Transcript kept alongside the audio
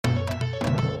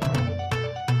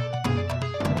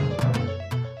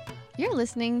You're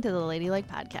listening to the Ladylike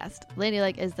Podcast.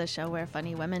 Ladylike is the show where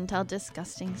funny women tell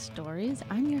disgusting stories.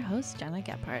 I'm your host, Jenna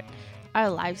Gephardt. Our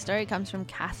live story comes from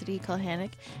Cassidy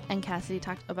Kulhanek, and Cassidy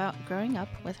talked about growing up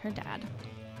with her dad.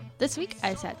 This week,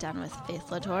 I sat down with Faith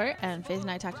Latorre, and Faith and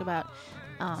I talked about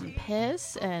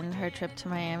piss and her trip to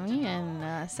Miami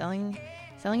and selling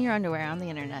your underwear on the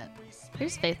internet.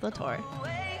 Here's Faith Latorre.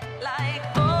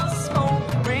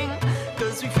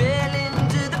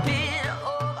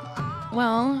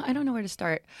 Well, I don't know where to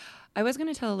start. I was going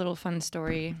to tell a little fun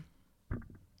story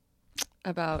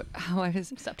about how I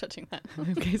was. Stop touching that.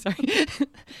 Okay, sorry.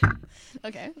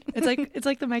 Okay. It's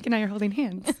like the mic and I are holding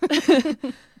hands.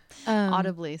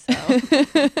 Audibly so.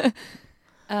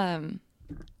 I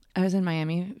was in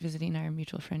Miami visiting our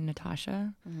mutual friend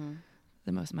Natasha,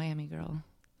 the most Miami girl.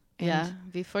 And yeah,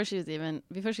 before she even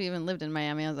lived in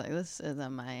Miami, I was like, this is a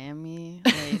Miami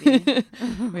lady.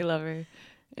 we love her.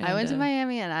 And, I went to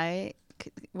Miami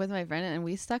with my friend, and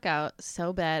we stuck out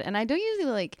so bad. And I don't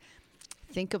usually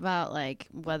think about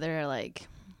whether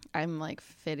I'm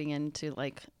fitting into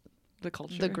the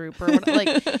culture, the group, or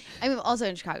whatever. I mean, also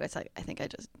in Chicago, it's I think I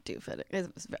just do fit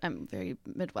it. I'm very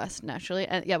Midwest naturally,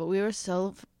 and yeah. But we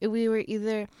were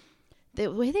either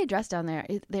the way they dress down there.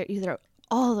 They're either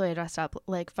all the way dressed up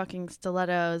fucking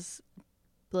stilettos,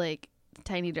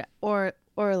 tiny dress, or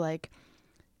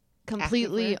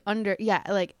completely under,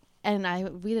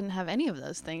 and we didn't have any of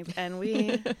those things, and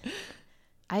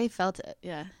I felt it.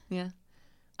 Yeah. We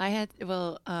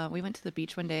went to the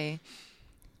beach one day,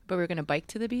 but we were gonna bike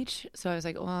to the beach, so I was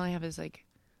like, all I have is a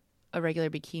regular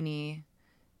bikini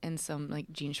and some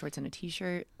jean shorts and a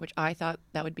t-shirt, which I thought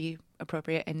that would be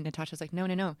appropriate, and Natasha's like,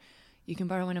 no, you can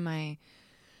borrow one of my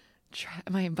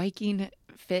biking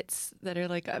fits that are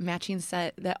a matching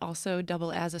set that also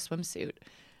double as a swimsuit.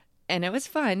 And it was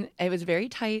fun. It was very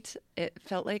tight. It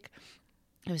felt like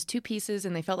it was two pieces,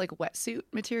 and they felt like wetsuit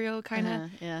material kind of.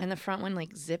 Yeah. And the front one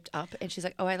zipped up. And she's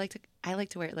like, "Oh, I like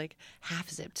to wear it half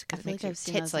zipped because it makes your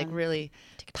tits really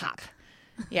pop."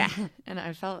 Yeah. And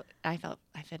I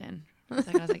fit in. I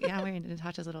was like, yeah, I'm wearing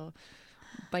Natasha's little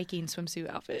biking swimsuit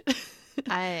outfit.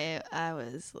 I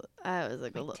was a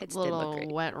little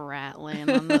wet rat laying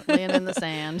in the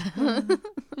sand.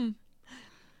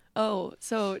 Oh,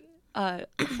 so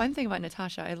fun thing about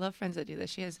Natasha, I love friends that do this.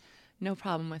 She has no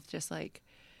problem with just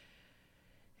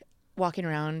walking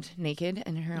around naked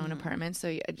in her own apartment.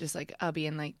 So just I'll be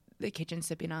in the kitchen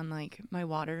sipping on my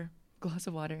glass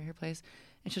of water at her place,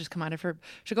 and she'll just come out of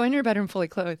she'll go in her bedroom fully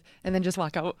clothed and then just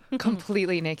walk out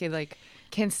completely naked,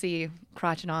 can see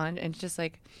crotch and on, and just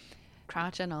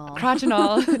crotch and all.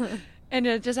 And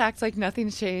it just acts like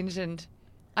nothing's changed, and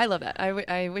I love that.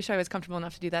 I wish I was comfortable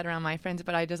enough to do that around my friends,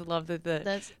 but I just love that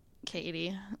that's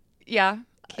Katie. Yeah.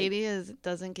 Katie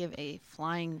doesn't give a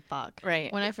flying fuck.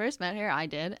 Right. When I first met her, I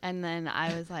did, and then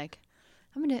I was like,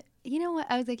 I'm gonna, you know what?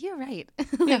 I was like, you're right.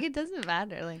 It doesn't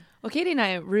matter. Well, Katie and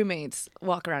I, roommates,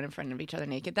 walk around in front of each other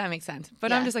naked. That makes sense.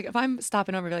 But I'm just if I'm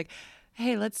stopping over,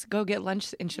 hey, let's go get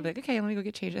lunch, and she'll be like, okay, let me go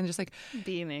get changed, and just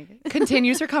be naked.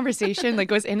 Continues her conversation,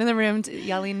 goes into the room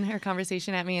yelling her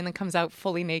conversation at me, and then comes out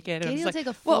fully naked. Katie will take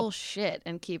a full shit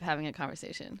and keep having a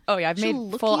conversation. Oh yeah, I've made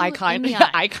full eye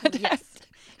contact. Yes.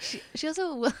 She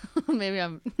also maybe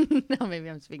I'm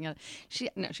speaking out. She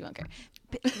won't care.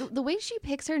 The way she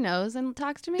picks her nose and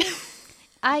talks to me,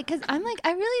 because I'm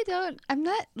I really don't. I'm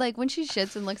not when she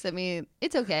shits and looks at me.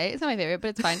 It's okay. It's not my favorite, but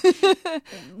it's fine.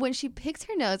 When she picks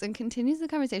her nose and continues the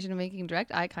conversation and making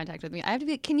direct eye contact with me, I have to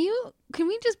be. Can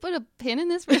we just put a pin in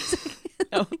this for a second?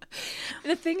 No.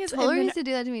 The thing is, Taylor used to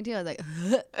do that to me too. I was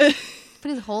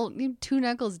put his whole 2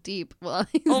 knuckles deep while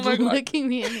he's looking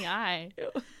me in the eye.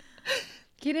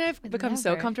 Katie and I have become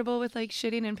so comfortable with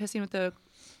shitting and pissing with the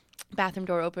bathroom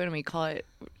door open, and we call it,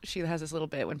 she has this little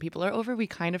bit, when people are over, we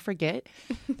kind of forget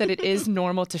that it is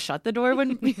normal to shut the door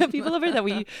when we have people over, that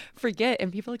we forget,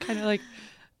 and people kind of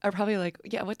are probably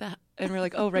yeah, what the, and we're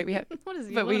oh right, we have, what is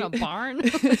he, in a barn?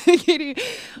 Katie,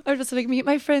 I was just meet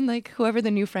my friend, whoever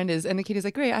the new friend is, and the Katie's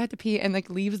great, I have to pee, and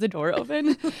leaves the door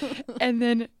open, and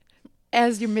then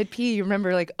as you're mid-pee, you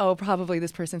remember, oh, probably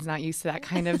this person's not used to that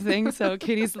kind of thing. So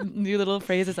Katie's new little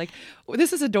phrase is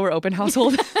this is a door-open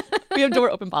household. We have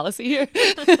door-open policy here.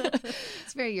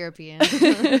 It's very European.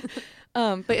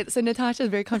 So Natasha's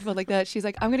very comfortable like that. She's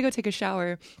I'm going to go take a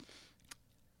shower.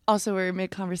 Also, we're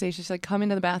mid-conversation. She's come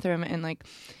into the bathroom and,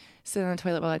 sit on the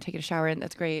toilet while I take a shower, and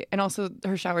that's great. And also,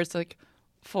 her shower is,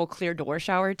 full clear door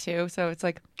shower, too. So it's,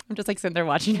 I'm just, sitting there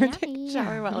watching her take a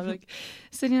shower while I'm,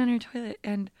 sitting on her toilet.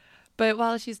 But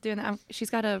while she's doing that, she's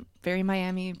got a very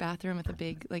Miami bathroom with a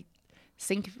big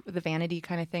sink with a vanity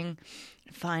kind of thing.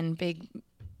 Fun, big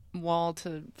wall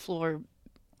to floor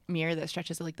mirror that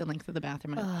stretches like the length of the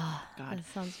bathroom. Oh, God. that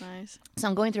sounds nice. So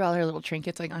I'm going through all her little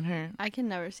trinkets like on her I can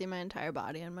never see my entire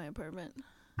body in my apartment.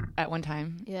 at one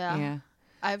time. Yeah. Yeah.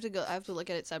 I have to look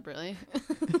at it separately.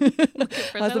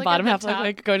 How's the bottom half look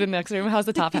like? Go to the next room. How's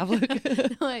the top half look?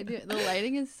 No, I do. The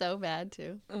lighting is so bad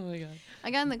too. Oh my God. I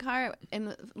got in the car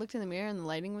and looked in the mirror and the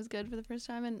lighting was good for the first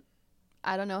time in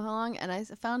I don't know how long, and I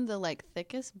found the like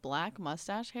thickest black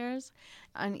mustache hairs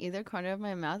on either corner of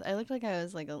my mouth. I looked like I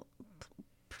was like a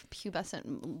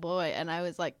pubescent boy, and I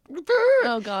was like,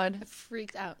 oh God, I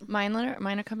freaked out. Mine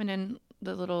are coming in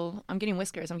the little. I'm getting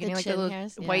whiskers. I'm getting like the little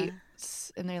hairs? white,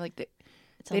 and they're like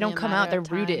It's they only don't a come out. matter They're of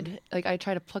time. rooted. Like I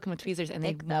try to pluck them with tweezers, and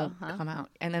Thick they won't though, huh? come out.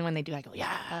 And then when they do, I go, yeah,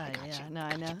 I Oh got yeah, you. no,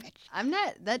 I know. Gotcha, bitch. I'm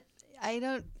not that. I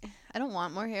don't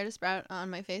want more hair to sprout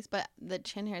on my face, but the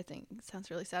chin hair thing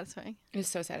sounds really satisfying. It's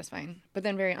so satisfying, but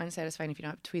then very unsatisfying if you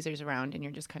don't have tweezers around and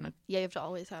you're just kind of Yeah, you have to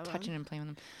always have touching them. and playing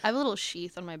with them. I have a little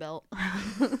sheath on my belt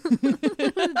with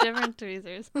different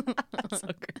tweezers. So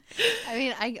great. I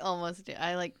mean, I almost do.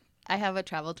 I have a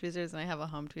travel tweezers and I have a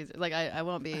home tweezers. Like I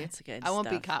won't be. That's good I won't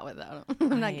be stuff. caught without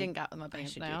them. I'm not getting caught with my I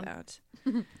pants should down.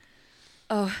 do that.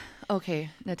 Oh, okay.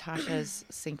 Natasha's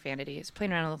sink vanities,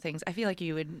 playing around with little things. I feel like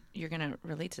you're gonna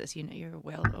relate to this. You know, you're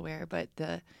well aware, but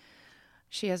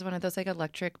she has one of those like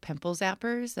electric pimple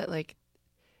zappers that like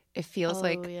it feels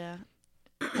like yeah.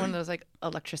 one of those like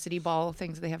electricity ball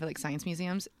things they have at like science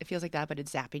museums. It feels like that, but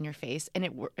it's zapping your face, and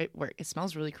it works. It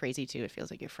smells really crazy too. It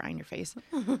feels like you're frying your face.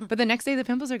 But the next day the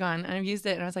pimples are gone, and I've used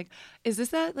it, and I was like, "Is this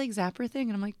that like zapper thing?"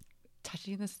 And I'm like,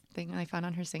 touching this thing I found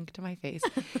on her sink to my face,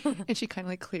 and she kind of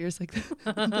like clears like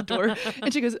the door,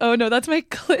 and she goes, "Oh no, that's my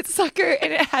clit sucker,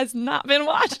 and it has not been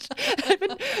washed. I've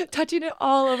been touching it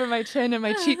all over my chin and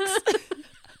my cheeks."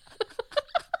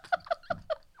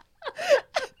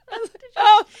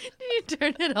 Oh, did you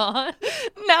turn it on?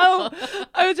 No,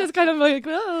 I was just kind of like,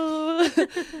 oh.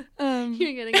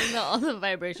 You're getting into all the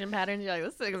vibration patterns. You're like,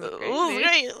 this thing is crazy.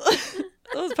 Great.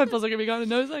 Those pimples are gonna be gone in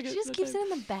no second. She just keeps it in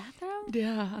the bathroom?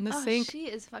 Yeah, on the Oh, sink. she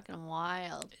is fucking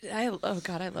wild. Oh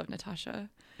God, I love Natasha.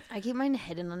 I keep mine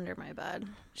hidden under my bed.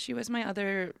 She was my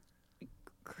other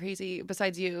crazy,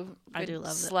 besides you, I do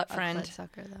love slut a friend. clit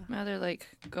sucker, though. My other like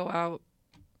go out,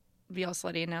 be all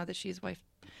slutty, and now that she's a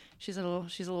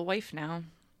little wife now.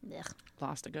 Ugh.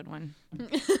 Lost a good one.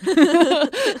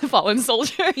 Fallen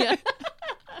soldier. Yeah.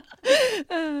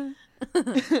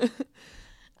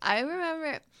 I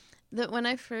remember that when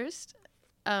I first,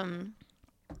 I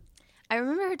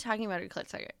remember her talking about her clit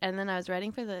sucker, and then I was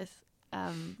writing for this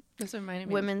This reminded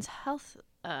me. women's health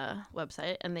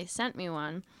website, and they sent me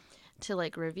one to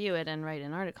like review it and write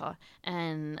an article,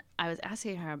 and I was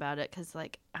asking her about it because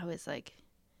I was like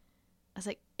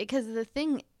because the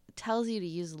thing tells you to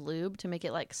use lube to make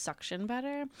it like suction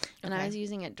better, and Okay. I was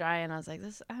using it dry, and I was like,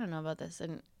 I don't know about this,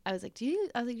 and I was like, do you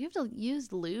have to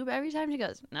use lube every time? She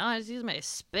goes, no, I just use my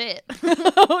spit.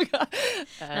 Oh God.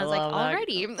 And I was like,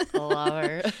 alrighty. Love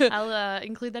her. I'll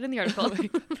include that in the article.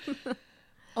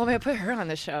 Oh man, put her on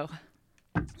the show.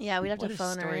 Yeah, we'd have What to a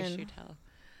phone her story in.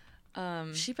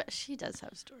 she tell. She does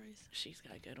have stories. She's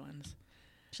got good ones.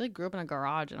 She grew up in a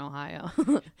garage in Ohio.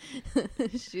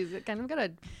 She's kind of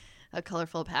got a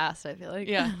colorful past, I feel like.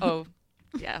 Yeah. Oh,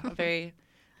 yeah. A very,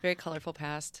 very colorful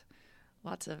past.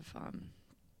 Lots of,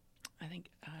 I think,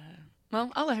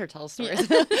 well, I'll let her tell stories.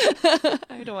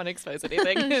 I don't want to expose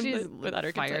anything She's without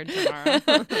her fired consent.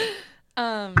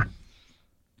 tomorrow.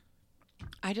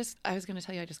 I was going to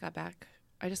tell you, I just got back.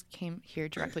 I just came here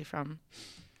directly from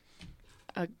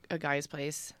a guy's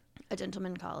place. A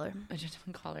gentleman caller. A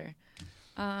gentleman caller.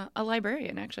 A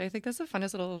librarian, actually. I think that's the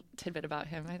funnest little tidbit about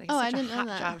him. I think it's Oh, such I didn't a know hot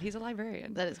that. job. He's a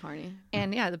librarian. That is horny.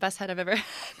 And yeah, the best head I've ever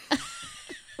had.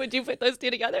 Would you put those two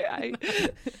together?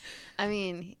 I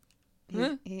mean,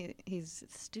 he's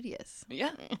studious.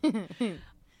 Yeah.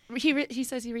 He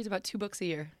says he reads about 2 books a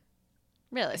year.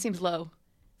 Really? It seems low.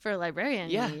 For a librarian?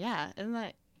 Yeah. Yeah. Isn't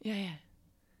that... Yeah.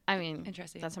 I mean,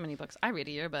 Interesting. that's how many books I read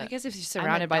a year, but... I guess if you're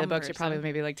surrounded by the dumb books, you're probably person.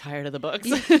 maybe like tired of the books.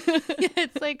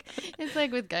 it's like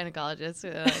with gynecologists.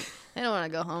 They don't want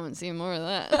to go home and see more of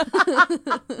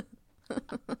that.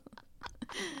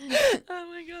 Oh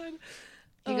my God.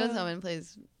 He goes home and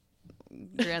plays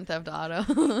Grand Theft Auto.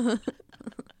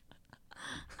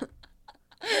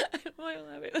 Why am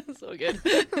I laughing? That's so good.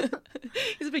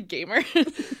 He's a big gamer.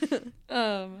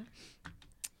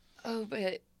 Oh,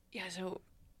 but yeah, so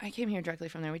I came here directly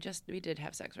from there. We did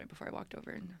have sex right before I walked over,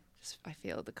 and I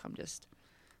feel the cum just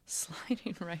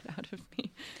sliding right out of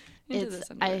me into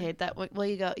this I underwear. hate that. Well,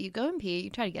 you go and pee. You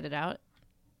try to get it out.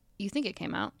 You think it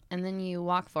came out, and then you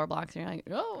walk 4 blocks, and you're like,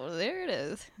 oh, there it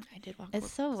is. I did walk.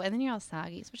 It's so, and then you're all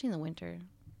soggy, especially in the winter.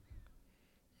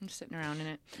 I'm just sitting around in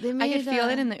it. They I could feel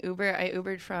it in the Uber. I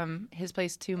Ubered from his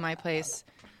place to my place,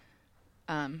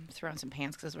 threw on some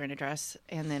pants because I was wearing a dress,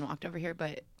 and then walked over here.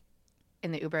 But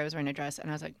in the Uber, I was wearing a dress,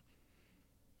 and I was like,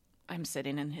 I'm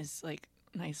sitting in his like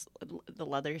nice the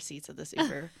leather seats of this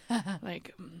Uber.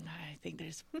 Like, I think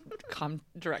there's cum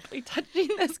directly touching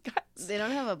this guy. They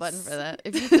don't have a button for that.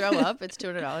 If you throw up, it's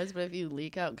 $200. But if you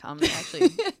leak out cum, they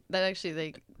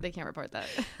can't report that.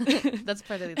 That's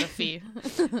part of the fee.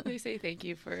 They say thank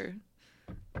you for,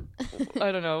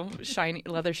 I don't know,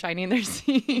 leather shining their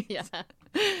seats. Yeah,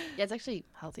 it's actually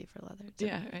healthy for leather.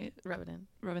 Yeah, right. Rub it in.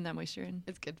 Rubbing that moisture in.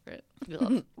 It's good for it.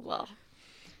 Well,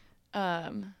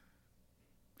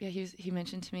 yeah, he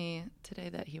mentioned to me today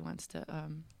that he wants to.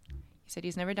 He said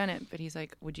he's never done it, but he's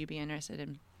like, "Would you be interested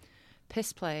in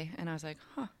piss play?" And I was like,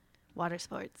 "Huh." Water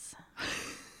sports.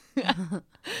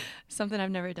 Something I've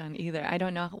never done either. I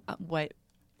don't know what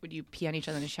would you pee on each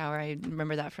other in the shower. I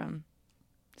remember that from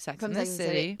Sex and the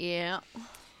City. Yeah,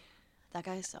 that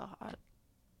guy's so hot.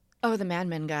 Oh, the Mad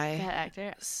Men guy. That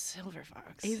actor. Silver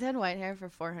Fox. He's had white hair for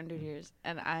 400 years,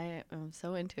 and I am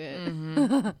so into it.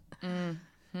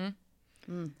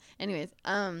 Mm-hmm. Anyways,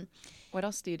 what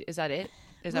else, dude? Is that it?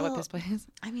 Is that what piss play is?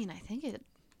 I mean, I think it.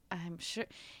 I'm sure.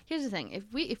 Here's the thing: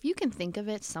 if you can think of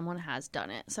it, someone has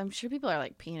done it. So I'm sure people are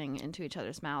like peeing into each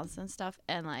other's mouths and stuff,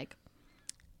 and like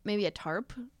maybe a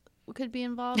tarp could be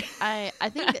involved. I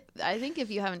think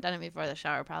if you haven't done it before, the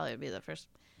shower probably would be the first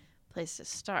place to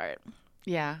start.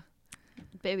 Yeah.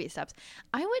 Baby steps.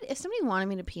 I would, if somebody wanted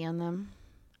me to pee on them,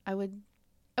 I would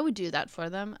do that for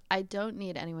them. I don't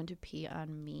need anyone to pee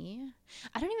on me.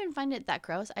 I don't even find it that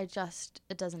gross. It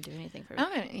doesn't do anything for me.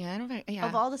 Oh, yeah, I don't. Yeah.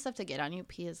 Of all the stuff to get on you,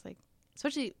 pee is like,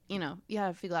 especially, you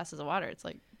have a few glasses of water. It's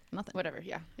like nothing. Whatever.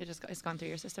 Yeah, it's gone through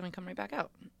your system and come right back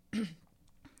out.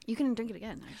 You can drink it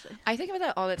again. Actually, I think about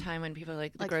that all the time when people are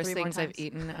like the gross 3 more things I've times.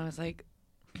 eaten. I was like,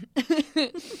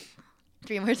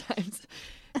 3 more times.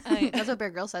 That's what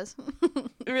Bear Grylls says.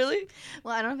 Really?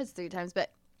 Well, I don't know if it's 3 times,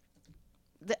 but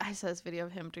I saw this video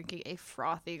of him drinking a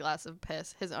frothy glass of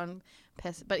piss, his own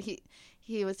piss. But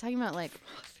he was talking about like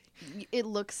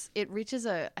it reaches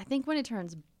I think when it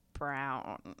turns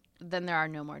brown, then there are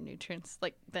no more nutrients.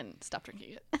 Like then stop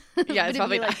drinking it. Yeah, it's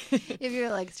probably not. If you're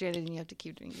like stranded and you have to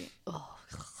keep drinking it. Oh.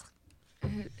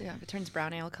 Yeah, if it turns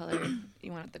brown ale color,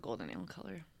 you want it the golden ale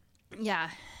color. Yeah.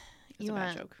 That's a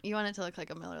bad joke. You want it to look like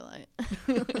a Miller Lite.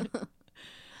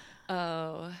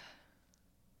 Oh,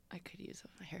 I could use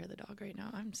a hair of the dog right now.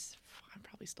 I'm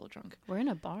probably still drunk. We're in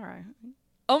a bar.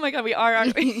 Oh my god, we are,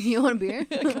 aren't we? You want a beer?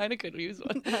 I kind of could use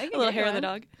one. A little hair of the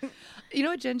dog. You know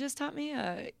what Jen just taught me?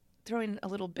 Throwing a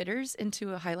little bitters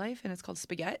into a High Life, and it's called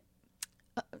spaghetti.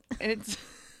 And it's.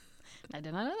 I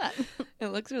did not know that. It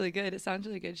looks really good. It sounds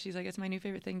really good. She's like, it's my new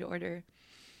favorite thing to order.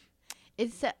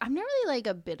 I'm not really like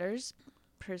a bitters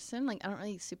person. Like I don't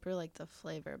really super like the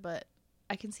flavor, but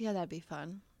I can see how that'd be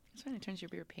fun. It's fine. It turns your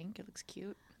beer pink. It looks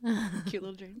cute. Cute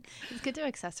little drink. It's good to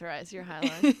accessorize your High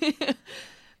Life.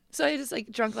 So I just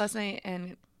like drunk last night,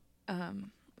 and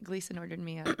Gleason ordered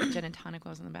me a gin and tonic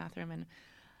while I was in the bathroom, and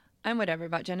I'm whatever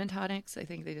about gin and tonics. I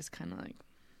think they just kind of like,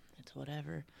 it's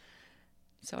whatever.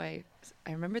 So I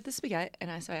remembered the spaghetti,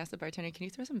 and so I asked the bartender, can you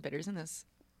throw some bitters in this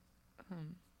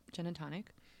gin and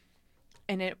tonic?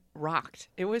 And it rocked.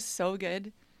 It was so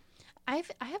good. I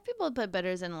have people put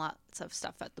bitters in lots of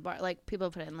stuff at the bar. Like people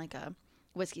put it in like a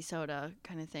whiskey soda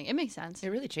kind of thing. It makes sense. It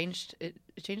really changed. It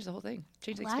changed the whole thing.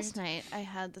 Changed the Last experience. night I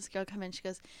had this girl come in. She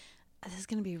goes, "This is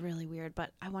gonna be really weird,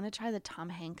 but I want to try the Tom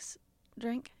Hanks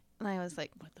drink." And I was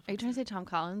like, "What the fuck? Are you trying to say Tom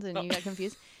Collins?" And you got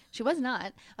confused. She was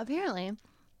not. Apparently,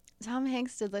 Tom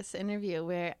Hanks did this interview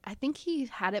where I think he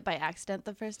had it by accident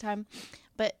the first time,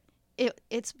 but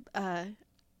it's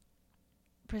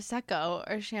Prosecco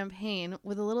or champagne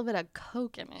with a little bit of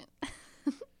Coke in it.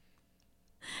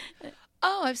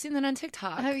 Oh, I've seen that on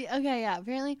TikTok. Okay, yeah.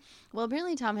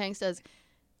 Apparently Tom Hanks does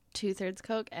 2/3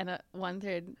 Coke and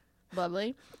 1/3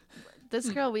 bubbly. This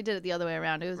girl, we did it the other way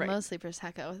around. It was mostly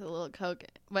Prosecco with a little Coke.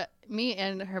 But me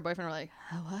and her boyfriend were like,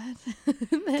 what?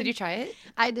 Did you try it?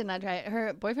 I did not try it.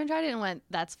 Her boyfriend tried it and went,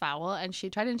 that's foul. And she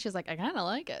tried it and she was like, I kind of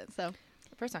like it. So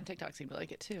the person on TikTok seemed to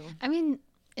like it too. I mean,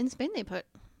 in Spain they put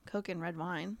Coke in red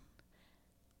wine.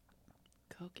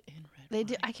 Coke in red They wine?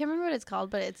 do. I can't remember what it's called,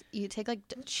 but it's you take like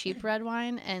cheap red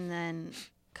wine and then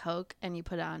Coke and you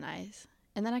put it on ice.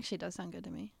 And that actually does sound good to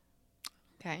me.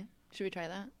 Okay. Should we try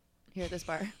that here at this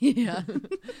bar? Yeah.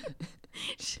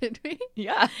 Should we?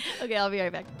 Yeah. Okay, I'll be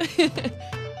right back.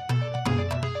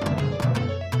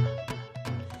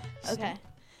 Okay.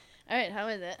 All right, how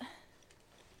is it?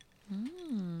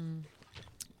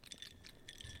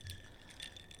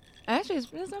 Actually,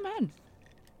 it's not bad.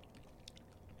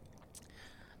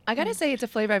 I gotta say, it's a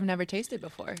flavor I've never tasted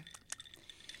before.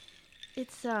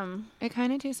 It's It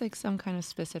kind of tastes like some kind of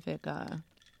specific.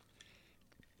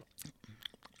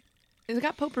 It's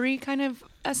got potpourri kind of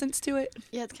essence to it.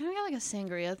 yeah, it's kind of got like a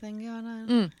sangria thing going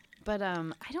on. But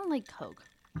I don't like Coke.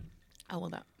 Oh well,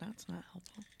 that's not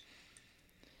helpful.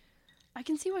 I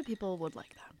can see why people would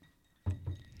like that.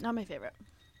 Not my favorite.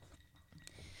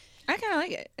 I kind of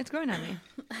like it. It's growing on me.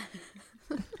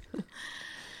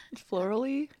 It's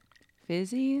florally,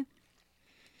 fizzy.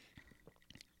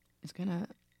 It's gonna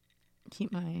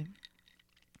keep my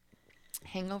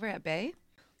hangover at bay.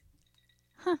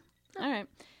 All right.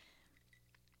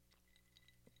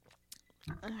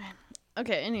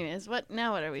 Okay. Anyways, what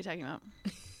are we talking about?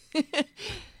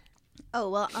 Oh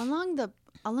well, along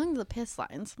the piss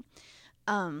lines.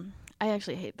 I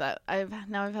actually hate that. I've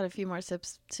had a few more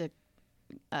sips to.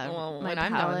 When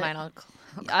I'm done with mine,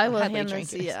 I will gladly hand drink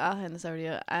this. it. Yeah, I'll hand this over to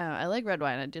you. I like red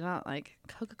wine. I do not like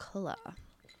Coca-Cola.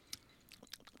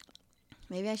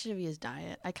 Maybe I should have used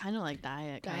diet. I kind of like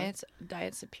diet.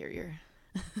 Diet's superior.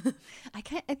 I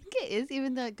think it is,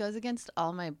 even though it goes against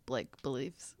all my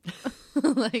beliefs.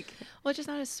 Like, well, it's just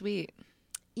not as sweet.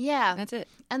 Yeah, That's it.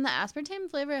 And the aspartame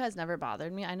flavor has never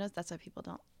bothered me. I know that's why people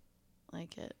don't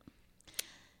like it.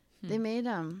 They made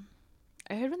I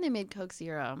heard when they made Coke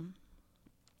Zero,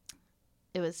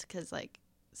 it was because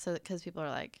people are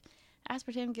like,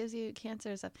 aspartame gives you cancer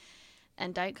and stuff,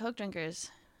 and Diet Coke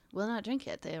drinkers will not drink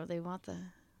it. They want the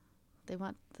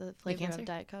flavor of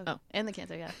Diet Coke. Oh, and the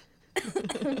cancer, yeah.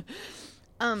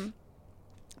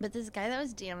 But this guy that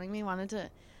was DMing me wanted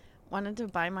to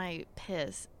buy my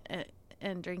piss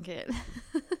and drink it.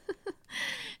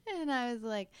 And I was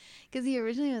like, because he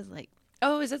originally was like,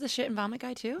 oh, is that the shit and vomit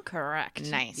guy too? correct.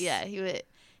 Nice. Yeah,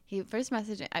 he first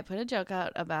messaged me. I put a joke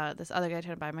out about this other guy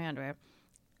trying to buy my underwear.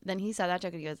 Then he saw that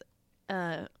joke and he goes,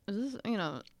 is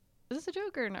this a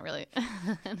joke or not really?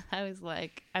 And I was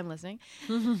like, I'm listening.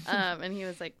 And he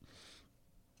was like,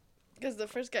 because the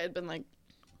first guy had been like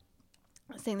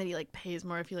saying that he like pays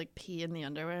more if you like pee in the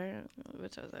underwear,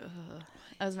 which I was like, ugh.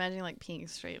 I was imagining like peeing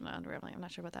straight in the underwear. I'm like, I'm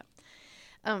not sure about that.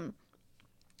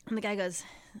 And the guy goes,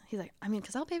 he's like, I mean,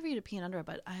 because I'll pay for you to pee in underwear,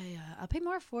 but I'll pay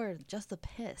more for just the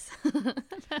piss.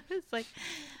 I was like,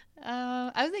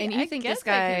 and you think this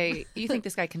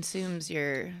guy consumes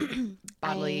your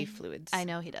bodily fluids? I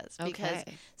know he does. Because,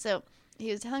 okay. So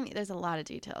he was telling me, there's a lot of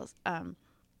details.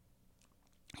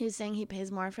 He was saying he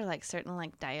pays more for like certain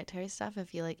like dietary stuff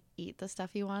if you like eat the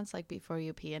stuff he wants like before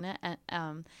you pee in it,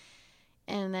 and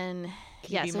then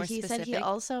so he said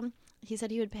he said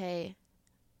he would pay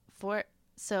for,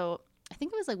 so I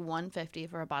think it was like $150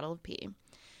 for a bottle of pee,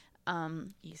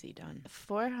 easy done,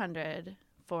 $400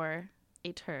 for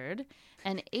a turd,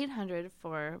 and $800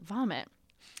 for vomit.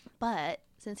 But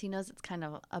since he knows it's kind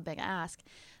of a big ask,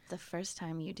 the first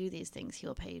time you do these things, he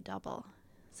will pay you double,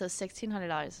 so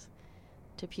 $1,600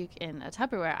 to puke in a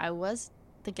Tupperware. I was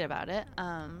thinking about it.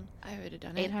 I would have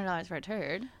done it. $800 for a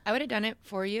turd. I would have done it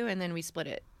for you, and then we split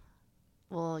it.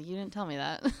 Well, you didn't tell me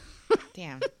that.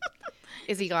 Damn.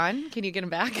 Is he gone? Can you get him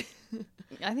back?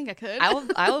 I think I could.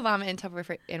 I will vomit in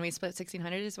Tupperware and we split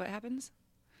 $1,600 is what happens?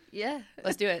 Yeah.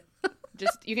 Let's do it.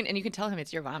 You can tell him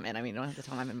it's your vomit. I mean, you don't have to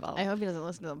tell him I'm involved. I hope he doesn't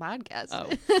listen to the podcast. Oh.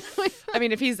 I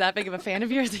mean, if he's that big of a fan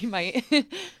of yours, he might.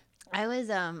 I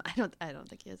don't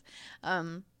think he is.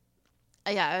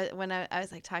 Yeah, when I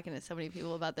was like talking to so many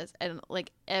people about this, and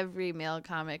like every male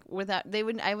comic I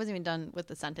wasn't even done with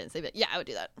the sentence. They'd be like, yeah, I would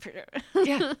do that for sure.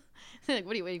 Yeah. Like,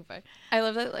 what are you waiting for? I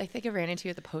love that. I think I ran into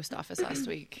you at the post office last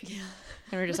week. Yeah.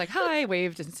 And we were just like, hi,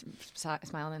 waved and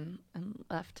smiled and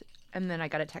left. And then I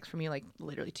got a text from you like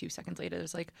literally 2 seconds later. It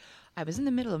was like, I was in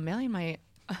the middle of mailing my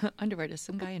underwear to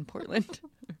some guy in Portland.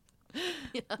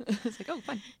 Yeah. It's like, oh,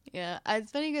 fun. Yeah,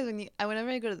 it's funny because whenever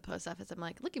I go to the post office, I'm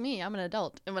like, look at me, I'm an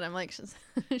adult. And when I'm like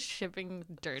shipping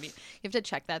dirty, you have to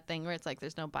check that thing where it's like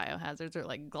there's no biohazards or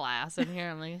like glass in here.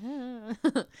 I'm like,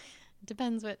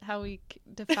 depends how we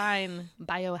define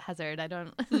biohazard. I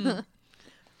don't.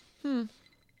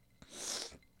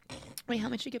 Wait, how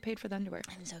much do you get paid for the underwear?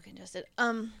 I'm so congested.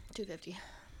 $250.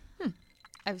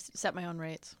 I've set my own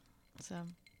rates, so.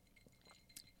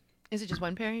 Is it just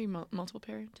one pair? Multiple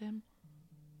pair to him?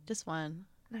 Just one.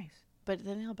 Nice. But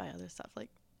then he'll buy other stuff like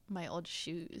my old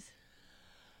shoes.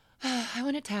 I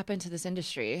want to tap into this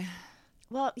industry.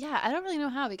 Well, yeah, I don't really know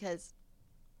how because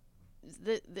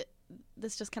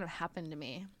this just kind of happened to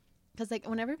me. Because like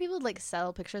whenever people like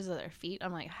sell pictures of their feet,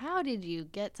 I'm like, how did you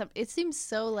get some? It seems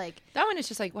so like that one is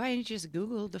just like, why didn't you just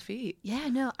Google the feet? Yeah,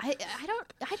 no, I do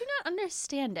not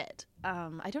understand it.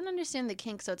 I don't understand the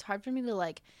kink, so it's hard for me to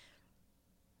like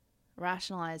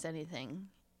rationalize anything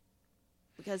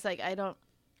because like I don't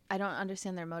I don't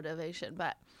understand their motivation,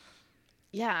 but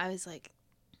yeah, I was like,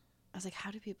 how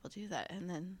do people do that? And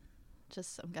then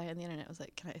just some guy on the internet was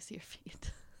like, can I see your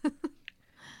feet?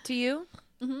 To you?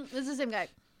 Mm-hmm. It's the same guy.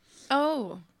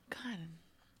 Oh, God.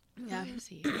 Yeah. Who is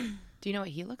he? Do you know what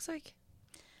he looks like?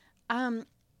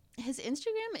 His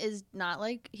Instagram is not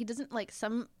like, he doesn't like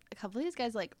a couple of these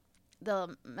guys, like,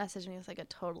 they'll message me with like a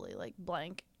totally like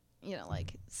blank, you know,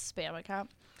 like spam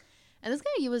account. And this guy,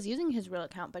 he was using his real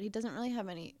account, but he doesn't really have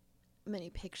many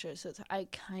pictures. So I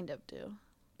kind of do,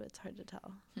 but it's hard to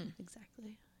tell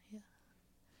exactly.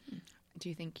 Yeah. Do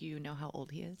you think you know how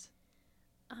old he is?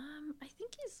 I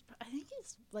think he's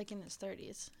like in his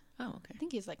 30s. Oh, okay. I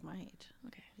think he's like my age.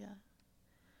 Okay. Yeah.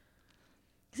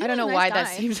 I don't know why guy, that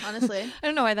seems honestly. I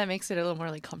don't know why that makes it a little more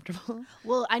like comfortable.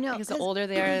 Well, I know because the older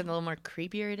they are, the little more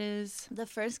creepier it is. The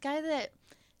first guy that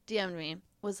DM'd me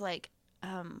was like,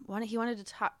 he wanted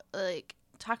to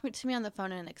talk to me on the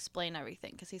phone and explain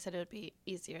everything because he said it would be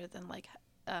easier than like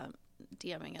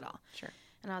DMing at all. Sure.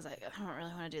 And I was like, I don't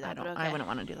really want to do that. I wouldn't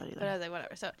want to do that either. But I was like,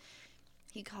 whatever. So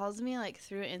he calls me like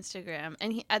through Instagram,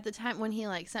 and he at the time when he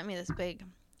like sent me this big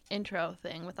intro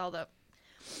thing with all the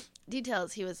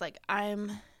details, he was like,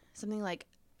 I'm something like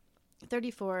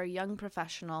 34, young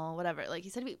professional, whatever. Like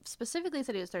he specifically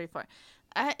said he was 34.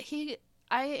 I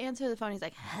answer the phone. He's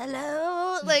like,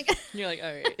 hello. Like you're like,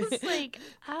 all right. It's like,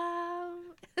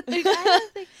 I'm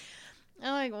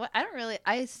like, what?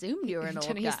 I assumed you were an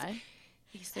old guy.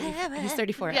 He's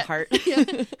 34 at heart. Yeah.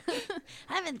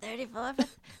 I've been 34 for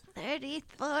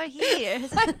 34 years.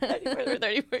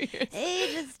 34 years.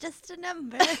 Age is just a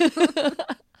number.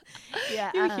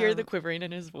 Yeah. You hear the quivering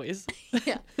in his voice.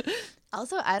 Yeah.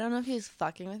 Also, I don't know if he was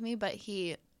fucking with me, but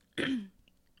he did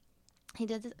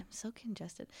this. I'm so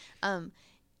congested.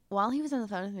 While he was on the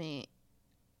phone with me,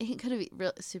 he could have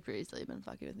super easily been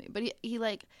fucking with me, but he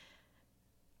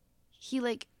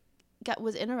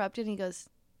was interrupted, and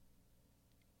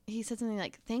he said something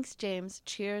like, thanks, James.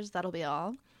 Cheers. That'll be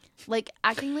all. Like,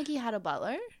 acting like he had a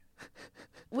butler,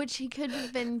 which he could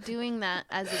have been doing that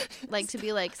to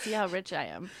be like, see how rich I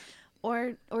am.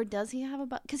 Or does he have a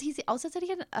butler? Because he also said he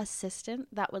had an assistant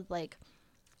that would,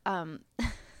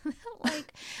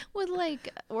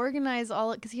 organize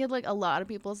all, because he had, like, a lot of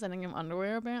people sending him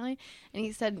underwear, apparently. And he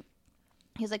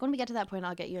was like, when we get to that point,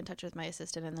 I'll get you in touch with my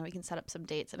assistant, and then we can set up some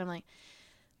dates. And I'm like,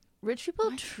 rich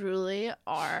people truly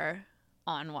are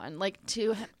on one. Like,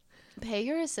 to pay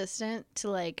your assistant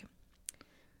to, like,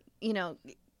 you know,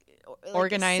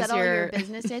 organize set all your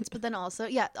business dates, but then also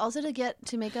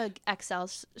to make a Excel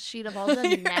sheet of all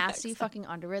the nasty fucking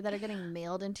underwear that are getting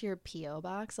mailed into your PO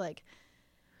box. Like,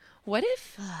 what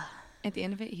if at the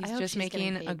end of it he's just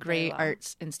making a great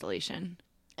arts installation?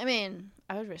 I mean,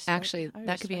 I would respect. Actually,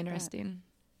 that could be interesting.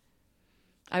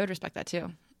 I would respect that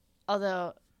too.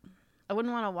 Although, I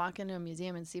wouldn't want to walk into a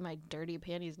museum and see my dirty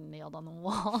panties nailed on the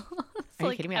wall.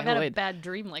 Are you kidding me? I've had a bad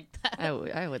dream like that. I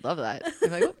would love that.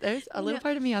 I'm like, there's a little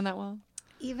part of me on that wall.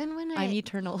 Even when I'm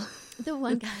eternal. The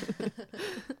one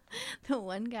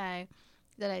guy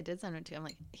that I did send it to, I'm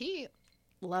like, he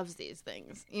loves these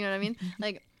things. You know what I mean?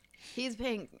 Like, he's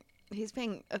paying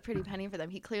a pretty penny for them.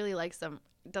 He clearly likes them.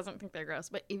 Doesn't think they're gross.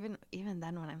 But even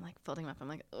then, when I'm like folding them up, I'm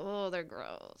like, oh, they're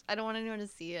gross. I don't want anyone to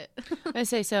see it. I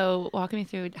say, so walk me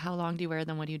through, how long do you wear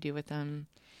them? What do you do with them?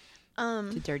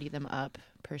 To dirty them up,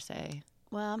 per se.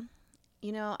 Well,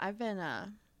 you know, I've been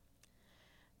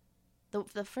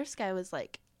the first guy was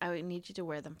like, I would need you to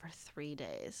wear them for 3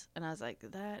 days, and I was like,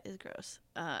 that is gross.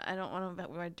 I don't want to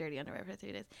wear dirty underwear for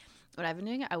 3 days. What I've been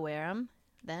doing, I wear them,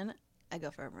 then I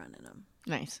go for a run in them.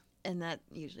 Nice. And that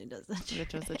usually does the trick. It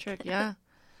does the trick, yeah.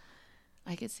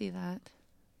 I could see that.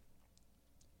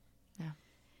 Yeah.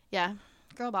 Yeah.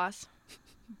 Girl boss.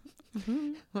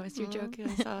 Mm-hmm. What was your joke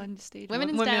I saw on stage? Women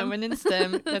in STEM. Women in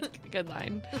STEM. That's a good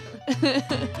line.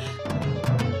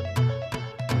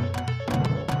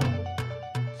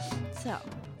 So,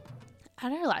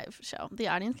 at our live show, the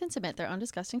audience can submit their own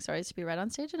disgusting stories to be read on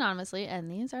stage anonymously, and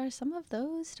these are some of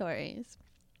those stories.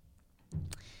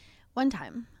 One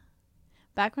time,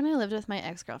 back when I lived with my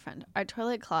ex-girlfriend, our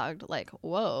toilet clogged like,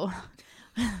 whoa.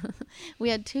 We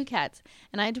had 2 cats,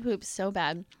 and I had to poop so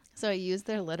bad, so I used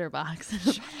their litter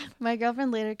box. My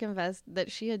girlfriend later confessed that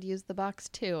she had used the box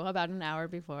too about an hour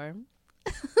before.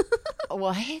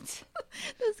 What?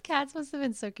 Those cats must have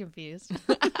been so confused.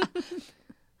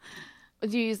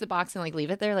 Do you use the box and like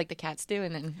leave it there like the cats do,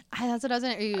 and then? That's what I was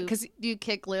saying. Because do you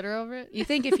kick litter over it? You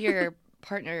think if your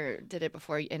partner did it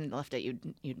before and left it,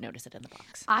 you'd notice it in the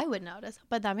box. I would notice,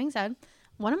 but that being said,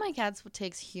 one of my cats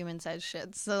takes human-sized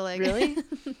shits. So like, really,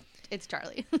 it's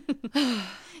Charlie.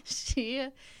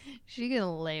 She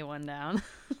can lay one down.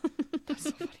 That's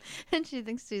so funny. And she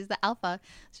thinks she's the alpha,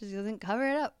 so she doesn't cover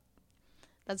it up.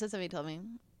 That's what somebody told me.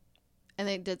 And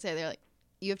they did say, they're like,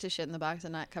 you have to shit in the box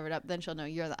and not cover it up, then she'll know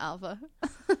you're the alpha.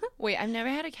 Wait, I've never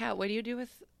had a cat. What do you do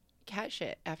with cat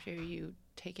shit after you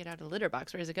take it out of the litter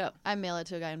box? Where does it go? I mail it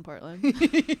to a guy in Portland.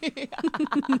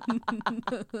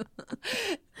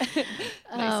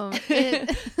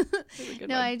 I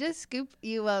just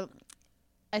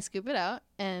I scoop it out,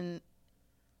 and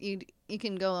you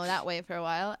can go that way for a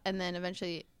while, and then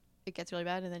eventually it gets really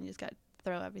bad, and then you just got to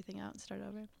throw everything out and start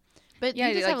over. But yeah,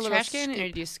 you just like have a little trash can, or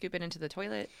do you scoop it into the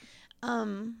toilet?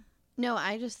 No,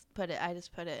 I just put it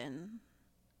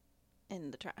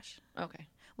in the trash. Okay.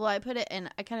 Well, I put it in.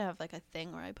 I kind of have like a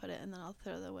thing where I put it, and then I'll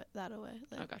throw that away.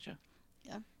 Like, oh, gotcha.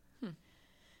 Yeah.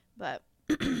 But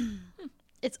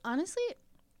it's honestly,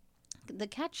 the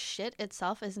cat shit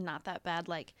itself is not that bad.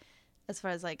 Like, as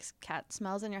far as like cat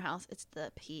smells in your house, it's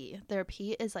the pee. Their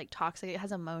pee is like toxic. It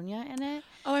has ammonia in it.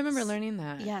 Oh, I remember learning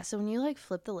that. Yeah. So when you like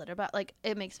flip the litter box, like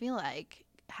it makes me like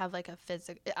have like a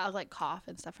I'll like cough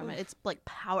and stuff from it. It's like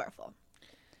powerful.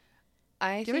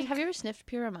 Have you ever sniffed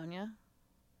pure ammonia?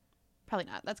 Probably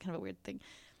not. That's kind of a weird thing.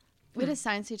 We had a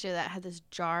science teacher that had this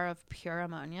jar of pure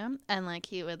ammonia, and like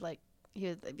he would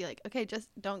be like, okay, just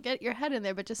don't get your head in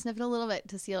there, but just sniff it a little bit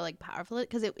to see how like powerful it,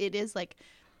 because it is like,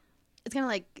 it's kind of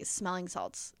like smelling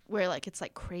salts, where like it's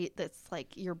like that's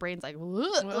like your brain's like,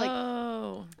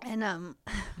 whoa. And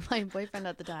my boyfriend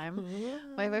at the time,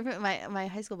 my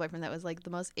high school boyfriend, that was like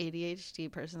the most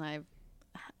ADHD person I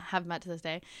have met to this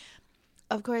day,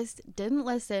 of course didn't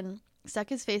listen, stuck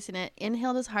his face in it,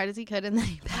 inhaled as hard as he could, and then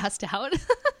he passed out.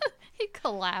 He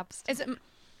collapsed. Is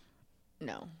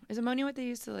ammonia what they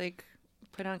used to like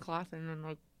put on cloth and then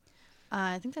like?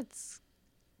 I think that's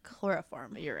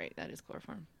chloroform. You're right, that is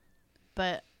chloroform.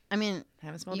 But I mean,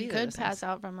 you could pass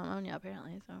out from ammonia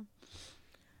apparently. So,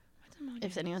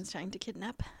 if anyone's trying to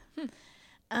kidnap.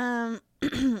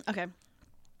 Okay.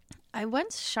 I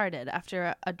once sharded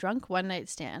after a drunk one-night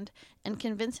stand and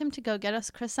convinced him to go get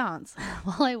us croissants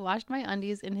while I washed my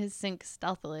undies in his sink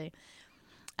stealthily.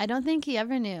 I don't think he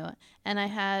ever knew, and I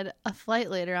had a flight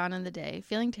later on in the day,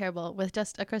 feeling terrible, with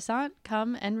just a croissant,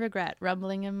 cum, and regret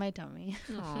rumbling in my tummy.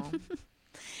 I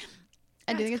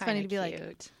do think it's funny to be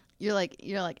cute. You're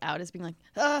like out as being like,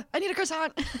 I need a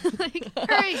croissant. Like,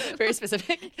 hurry. Very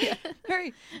specific. Yeah.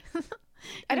 Hurry.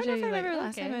 I don't know if I remember like,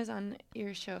 last time I was on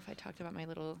your show if I talked about my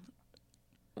little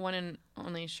one and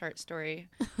only short story.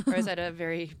 Where I was at a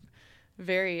very,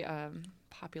 very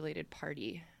populated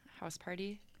house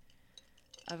party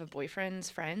of a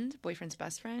boyfriend's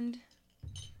best friend.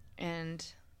 And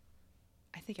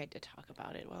I think I did talk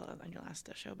about it on your last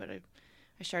show, but I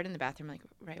sharted in the bathroom like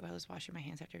right while I was washing my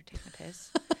hands after taking a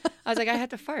piss. I was like, I had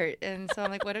to fart. And so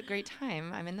I'm like, what a great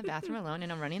time. I'm in the bathroom alone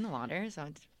and I'm running the water, so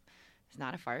it's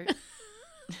not a fart.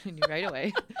 I knew right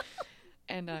away.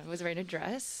 And I was wearing a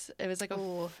dress. It was like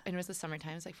and it was the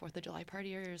summertime. It was like 4th of July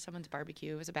party or someone's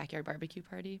barbecue. It was a backyard barbecue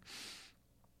party.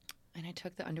 And I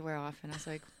took the underwear off and I was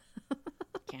like,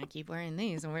 can't keep wearing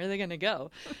these. And where are they going to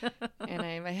go? And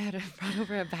I had brought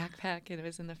over a backpack, and it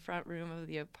was in the front room of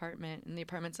the apartment. And the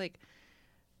apartment's like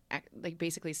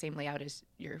basically same layout as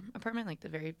your apartment, like the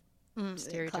very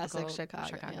stereotypical classic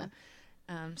Chicago.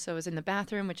 Yeah. So it was in the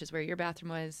bathroom, which is where your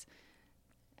bathroom was.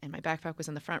 And my backpack was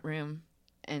in the front room,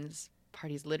 and this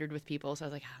party's littered with people. So I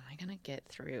was like, how am I going to get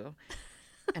through?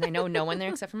 And I know no one there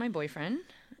except for my boyfriend,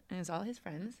 and it's all his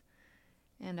friends.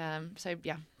 And so I,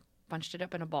 bunched it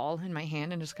up in a ball in my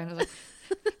hand and just kind of like,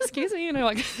 excuse me. And I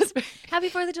walked Happy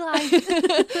 4th of July.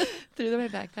 Threw them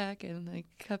in my backpack and like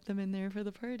kept them in there for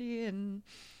the party. And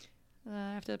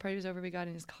after the party was over, we got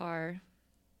in his car.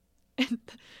 And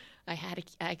I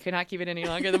could not keep it any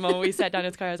longer. The moment we sat down in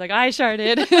his car, I was like, I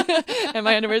sharted. And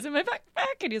my underwear's in my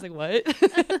backpack. And he's like, what?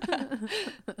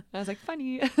 I was like,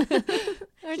 funny.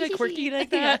 Aren't I quirky like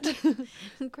that?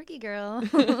 Quirky girl.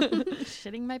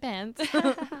 Shitting my pants.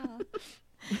 I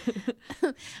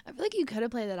feel like you could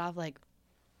have played that off like,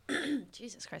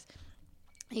 Jesus Christ.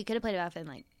 You could have played it off and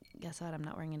like, guess what? I'm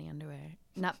not wearing any underwear.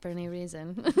 Not for any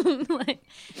reason. Like,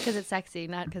 because it's sexy,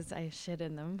 not because I shit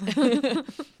in them.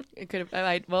 It could have.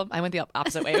 I went the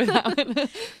opposite way with that one.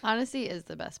 Honesty is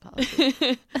the best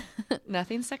policy.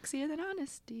 Nothing sexier than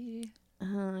honesty.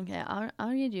 Okay, I'll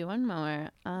read you one more.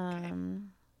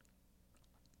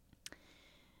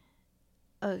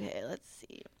 Okay, let's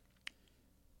see.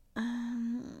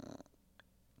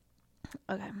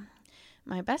 Okay.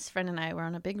 My best friend and I were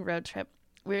on a big road trip.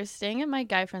 We were staying at my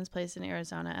guy friend's place in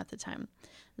Arizona at the time.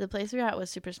 The place we were at was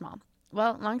super small.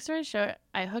 Well, long story short,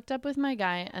 I hooked up with my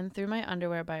guy and threw my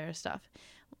underwear by our stuff.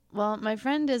 Well, my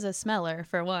friend is a smeller,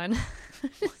 for one.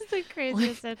 That's the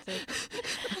craziest sentence.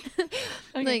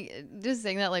 Okay. Like, just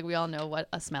saying that, like, we all know what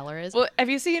a smeller is. Well, have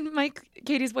you seen Mike,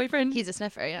 Katie's boyfriend? He's a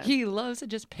sniffer, yeah. He loves to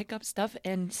just pick up stuff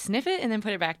and sniff it and then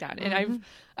put it back down. And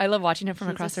I love watching him from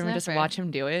He's across a the room and just sniffer. watch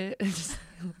him do it. And just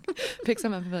pick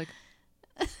some up and be like,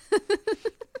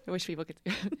 I wish people could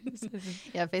do it.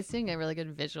 Yeah, face doing a really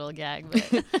good visual gag.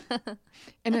 But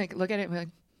And like look at it and be like,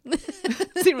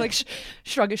 see him like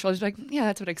shrug his shoulders, like, yeah,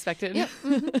 that's what I expected. Yep.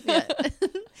 Yeah.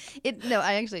 It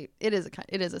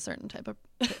is a certain type of.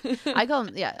 I call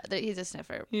him, he's a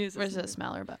sniffer. He is a versus a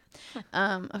smeller, but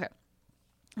okay.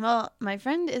 Well, my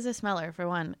friend is a smeller for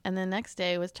one, and the next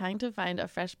day was trying to find a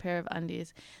fresh pair of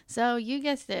undies. So you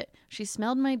guessed it, she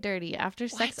smelled my dirty after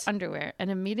sex underwear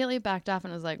and immediately backed off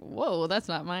and was like, "Whoa, that's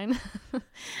not mine,"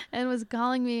 and was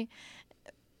calling me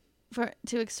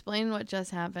to explain what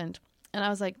just happened. And I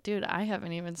was like, "Dude, I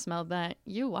haven't even smelled that.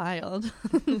 You wild."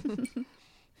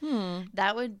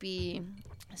 That would be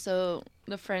So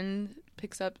the friend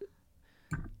picks up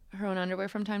her own underwear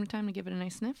from time to time to give it a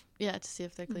nice sniff. to see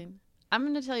if they're clean. I'm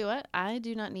going to tell you what, I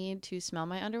do not need to smell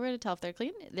my underwear to tell if they're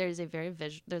clean. There's a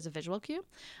visual cue.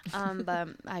 But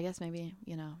I guess maybe,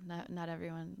 not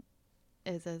everyone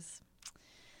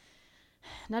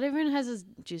not everyone has as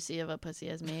juicy of a pussy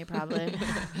as me, probably.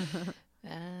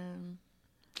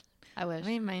 I wish. I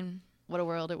mean, mine What a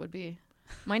world it would be.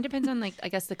 depends on, like, I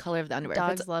guess the color of the underwear.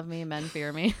 Dogs love me, men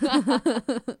fear me.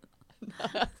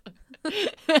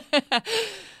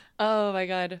 Oh my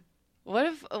God. What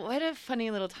a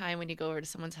funny little time when you go over to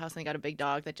someone's house and they got a big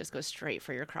dog that just goes straight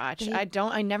for your crotch.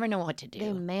 I never know what to do.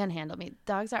 They manhandle me.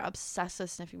 Dogs are obsessed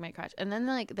with sniffing my crotch. And then,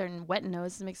 like, their wet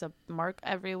nose makes a mark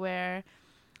everywhere.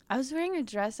 I was wearing a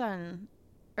dress or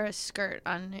a skirt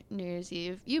on New Year's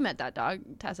Eve. You met that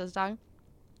dog, Tessa's dog.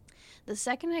 The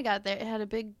second I got there, it had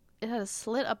a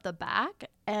slit up the back,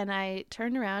 and I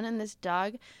turned around, and this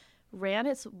dog ran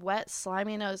its wet,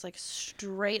 slimy nose, like,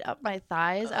 straight up my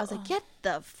thighs. I was like, get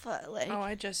the fuck, like. Oh,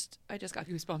 I just got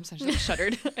goosebumps. I just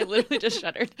shuddered. I literally just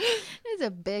shuddered. It's a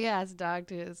big-ass dog,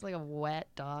 too. It's like a wet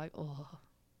dog. Oh.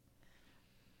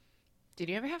 Did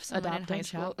you ever have someone in high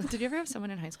school? Did you ever have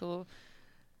someone in high school?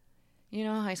 You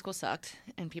know, high school sucked,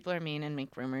 and people are mean and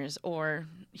make rumors, or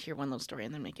hear one little story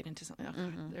and then make it into something else.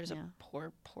 There's a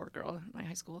poor girl in my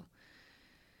high school.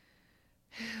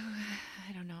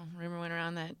 I don't know. Rumor went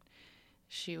around that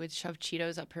she would shove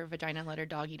Cheetos up her vagina and let her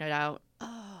dog eat it out.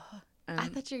 Oh, I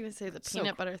thought you were going to say the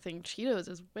peanut butter thing. Cheetos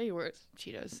is way worse.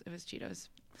 Cheetos. It was Cheetos.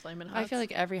 Flamin' Hots. I feel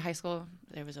like every high school,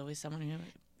 there was always someone who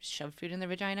shoved food in their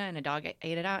vagina and a dog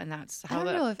ate it out, and that's how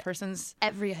the person's...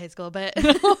 Every high school, but...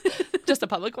 Just the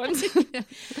public ones.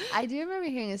 I do remember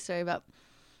hearing a story about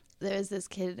there was this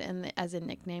kid, and as a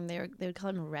nickname, they would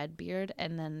call him Redbeard,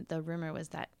 and then the rumor was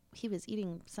that he was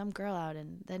eating some girl out,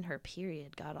 and then her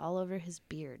period got all over his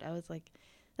beard. I was like,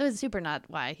 that was super not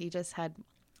why. He just had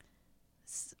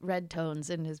red tones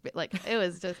in his beard. Like, it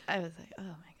was just, I was like, oh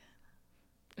my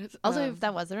God. Also, if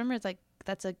that was the rumor, it's like,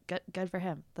 that's a good for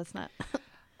him. That's not.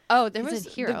 Oh, there was a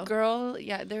hero. The girl.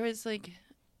 Yeah, there was like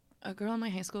a girl in my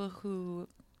high school who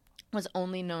was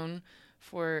only known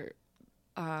for,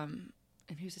 and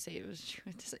who's to say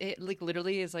it like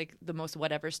literally is like the most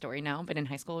whatever story now, but in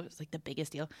high school it was like the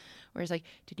biggest deal. Where it's like,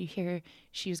 did you hear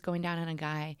she was going down on a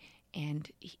guy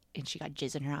and she got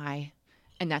jizz in her eye,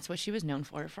 and that's what she was known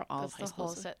for all of high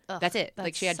school. That's it.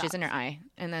 Like she had jizz in her eye,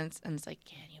 and it's like,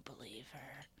 can you believe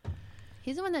her?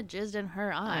 He's the one that jizzed in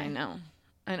her eye. I know.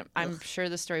 And I'm sure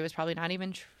the story was probably not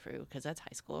even true because that's high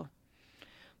school.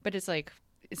 But it's like,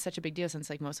 it's such a big deal since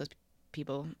like most of those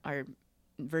people are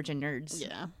virgin nerds.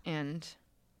 Yeah. And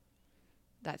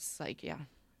that's like, yeah.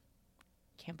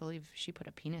 Can't believe she put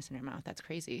a penis in her mouth. That's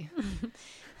crazy.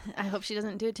 I hope she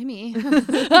doesn't do it to me.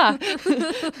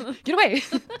 Get away.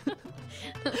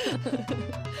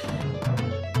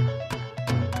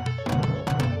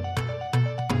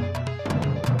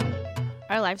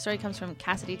 Our live story comes from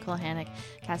Cassidy Kulhanek.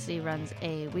 Cassidy runs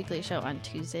a weekly show on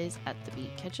Tuesdays at the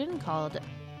Beat Kitchen called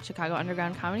Chicago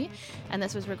Underground Comedy, and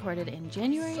this was recorded in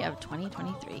January of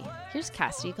 2023. Here's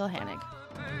Cassidy Kulhanek.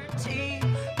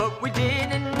 But we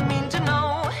didn't mean to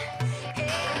know.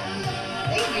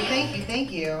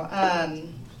 Thank you.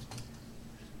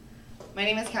 My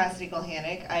name is Cassidy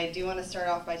Kulhanek. I do want to start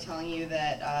off by telling you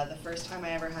that the first time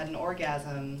I ever had an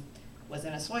orgasm was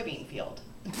in a soybean field.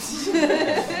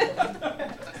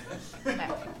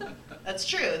 That's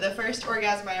true. The first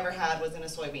orgasm I ever had was in a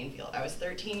soybean field. I was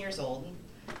 13 years old,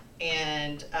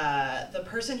 and the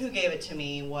person who gave it to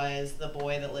me was the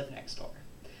boy that lived next door.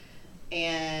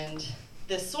 And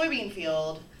this soybean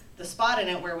field, the spot in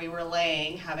it where we were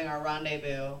laying, having our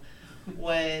rendezvous,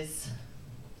 was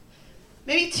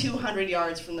maybe 200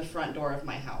 yards from the front door of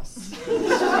my house.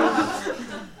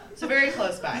 So very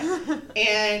close by.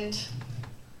 And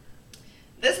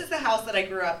this is the house that I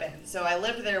grew up in. So I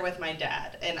lived there with my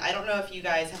dad. And I don't know if you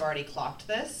guys have already clocked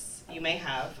this. You may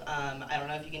have. I don't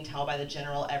know if you can tell by the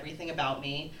general everything about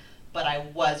me, but I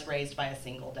was raised by a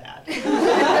single dad.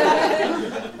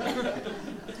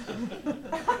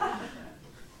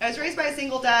 I was raised by a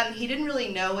single dad, and he didn't really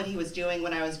know what he was doing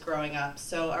when I was growing up.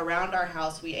 So around our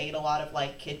house, we ate a lot of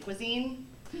like kid cuisine.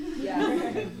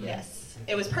 Yeah. Yes.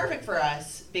 It was perfect for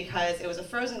us because it was a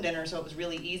frozen dinner, so it was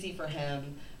really easy for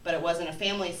him, but it wasn't a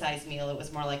family-sized meal. It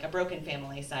was more like a broken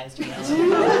family-sized meal.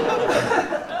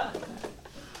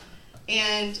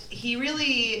 And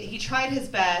he tried his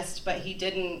best, but he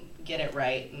didn't get it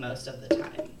right most of the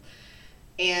time.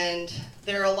 And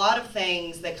there are a lot of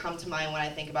things that come to mind when I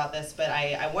think about this, but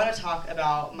I want to talk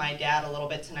about my dad a little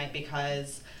bit tonight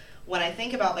because when I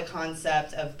think about the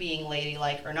concept of being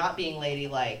ladylike or not being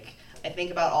ladylike, I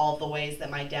think about all of the ways that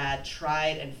my dad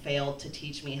tried and failed to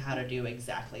teach me how to do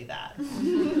exactly that.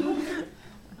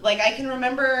 Like, I can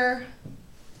remember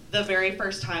the very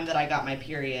first time that I got my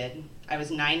period. I was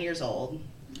 9 years old.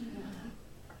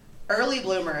 Early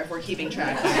bloomer, if we're keeping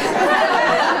track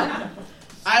here.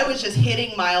 I was just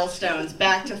hitting milestones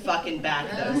back to fucking back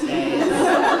those days.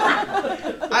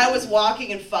 I was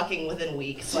walking and fucking within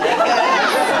weeks. Like,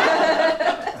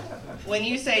 when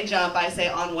you say jump, I say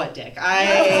on what dick?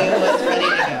 I was ready to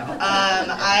go.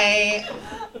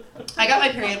 I got my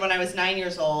period when I was 9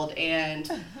 years old, and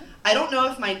I don't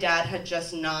know if my dad had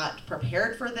just not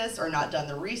prepared for this or not done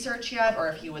the research yet, or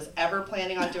if he was ever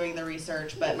planning on doing the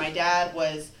research, but my dad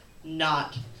was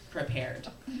not prepared.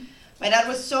 My dad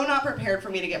was so not prepared for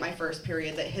me to get my first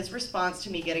period that his response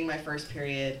to me getting my first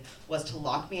period was to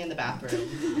lock me in the bathroom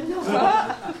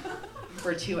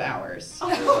for 2 hours.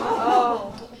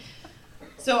 Oh.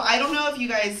 So I don't know if you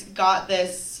guys got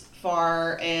this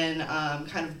far in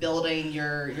kind of building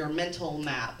your mental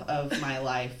map of my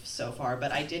life so far,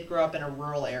 but I did grow up in a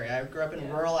rural area. I grew up in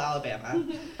rural Alabama,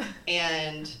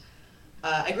 and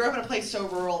I grew up in a place so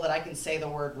rural that I can say the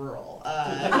word rural.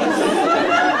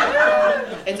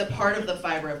 It's a part of the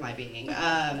fiber of my being.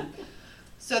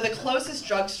 So the closest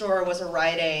drugstore was a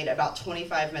Rite Aid about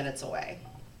 25 minutes away.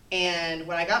 And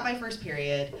when I got my first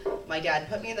period, my dad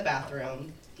put me in the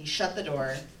bathroom. He shut the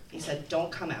door. He said,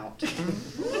 "Don't come out.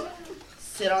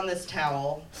 Sit on this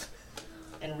towel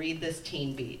and read this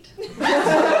teen beat."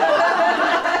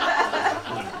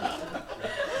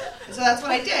 So that's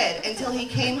what I did until he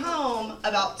came home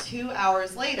about 2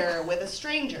 hours later with a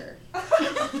stranger.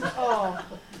 Oh.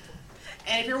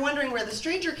 And if you're wondering where the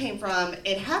stranger came from,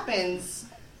 it happens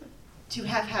to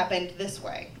have happened this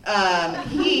way.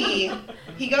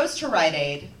 He goes to Rite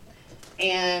Aid,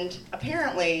 and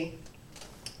apparently,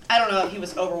 I don't know if he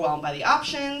was overwhelmed by the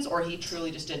options or he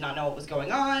truly just did not know what was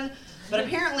going on, but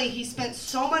apparently he spent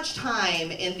so much time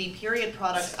in the period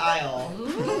products aisle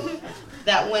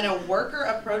that when a worker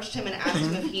approached him and asked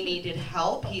him if he needed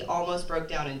help, he almost broke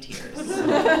down in tears.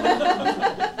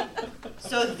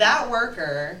 So that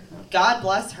worker, God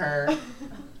bless her,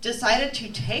 decided to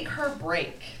take her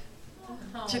break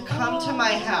to come to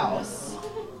my house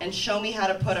and show me how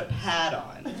to put a pad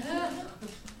on.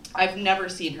 I've never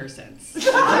seen her since.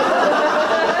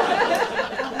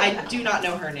 I do not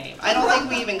know her name. I don't think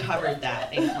we even covered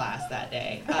that in class that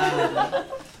day.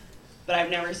 But I've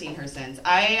never seen her since.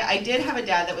 I did have a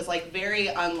dad that was like very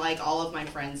unlike all of my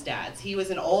friends' dads. He was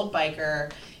an old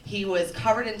biker. He was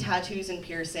covered in tattoos and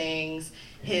piercings.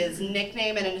 His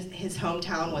nickname in his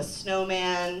hometown was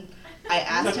Snowman. I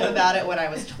asked him about it when I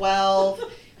was 12.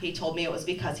 He told me it was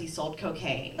because he sold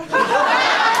cocaine.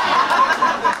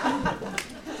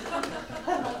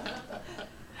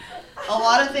 A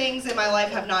lot of things in my life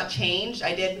have not changed.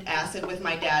 I did acid with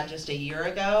my dad just a year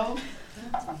ago.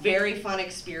 Very fun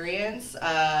experience.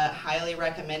 Highly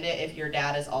recommend it if your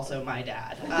dad is also my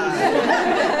dad.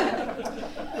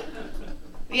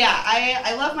 Yeah,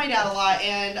 I love my dad a lot,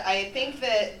 and I think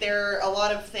that there are a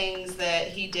lot of things that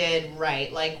he did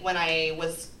right. Like when I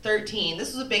was 13,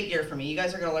 this was a big year for me. You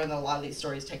guys are going to learn that a lot of these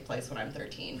stories take place when I'm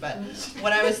 13. But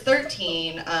when I was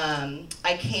 13,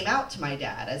 I came out to my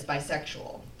dad as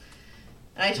bisexual.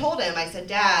 And I told him, I said,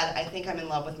 "Dad, I think I'm in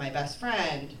love with my best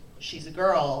friend. She's a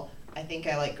girl. I think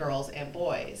I like girls and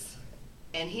boys."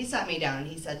 And he sat me down and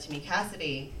he said to me,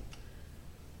 "Cassidy,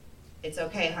 it's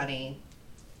okay, honey.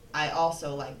 I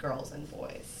also like girls and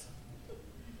boys."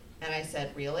 And I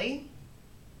said, "Really?"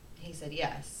 He said,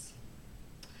 "Yes."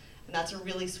 And that's a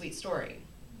really sweet story,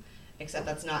 except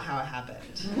that's not how it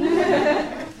happened.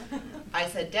 I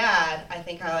said, "Dad, I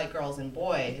think I like girls and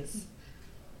boys."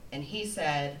 And he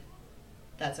said,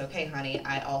 "That's okay, honey.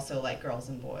 I also like girls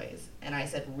and boys." And I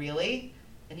said, "Really?"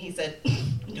 And he said,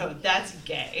 No, that's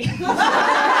gay.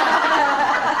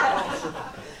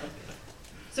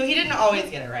 So he didn't always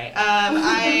get it right.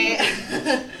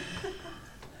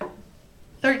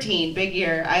 13, big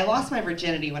year. I lost my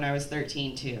virginity when I was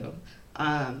 13 too.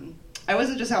 I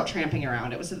wasn't just out tramping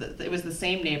around. It was the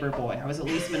same neighbor boy. I was at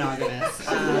least monogamous.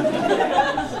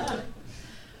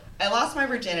 I lost my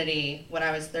virginity when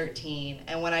I was 13,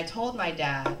 and when I told my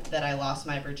dad that I lost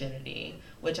my virginity,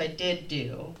 which I did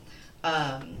do,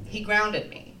 he grounded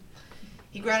me.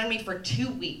 He grounded me for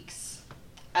 2 weeks,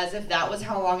 as if that was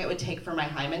how long it would take for my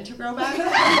hymen to grow back.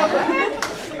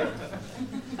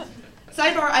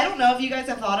 Sidebar, I don't know if you guys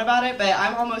have thought about it, but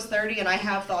I'm almost 30 and I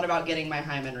have thought about getting my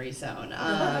hymen resewn.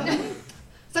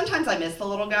 Sometimes I miss the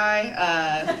little guy.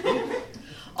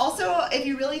 Also, if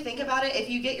you really think about it, if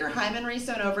you get your hymen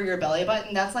resewn over your belly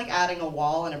button, that's like adding a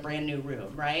wall in a brand new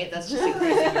room, right? That's just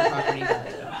increasing your property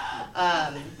value.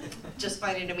 Just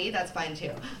fine to me, that's fine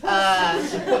too.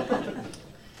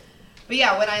 But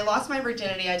yeah, when I lost my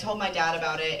virginity, I told my dad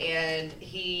about it, and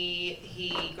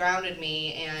he grounded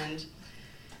me, and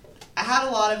I had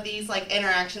a lot of these like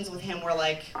interactions with him where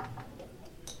like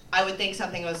I would think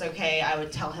something was okay, I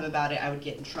would tell him about it, I would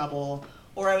get in trouble.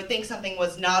 Or I would think something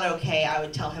was not okay, I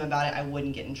would tell him about it, I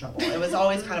wouldn't get in trouble. It was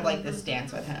always kind of like this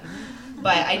dance with him.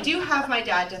 But I do have my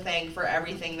dad to thank for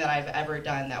everything that I've ever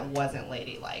done that wasn't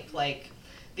ladylike. Like,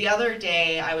 the other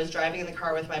day, I was driving in the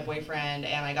car with my boyfriend,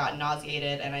 and I got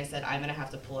nauseated, and I said, I'm gonna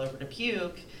have to pull over to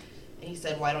puke. And he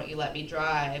said, why don't you let me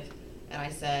drive? And I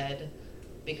said,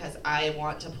 because I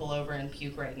want to pull over and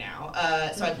puke right now.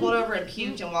 So I pulled over and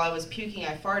puked, and while I was puking,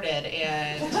 I farted,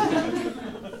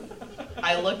 and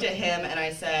I looked at him and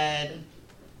I said,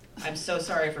 I'm so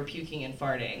sorry for puking and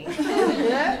farting.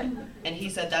 And he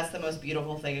said, that's the most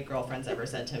beautiful thing a girlfriend's ever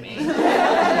said to me.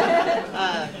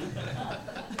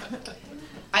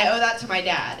 I owe that to my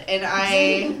dad. And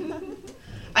I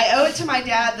owe it to my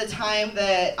dad the time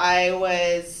that I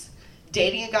was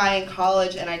dating a guy in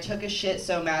college and I took a shit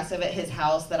so massive at his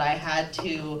house that I had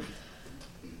to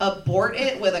abort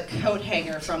it with a coat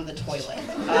hanger from the toilet.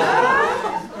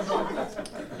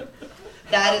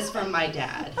 That is from my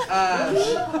dad.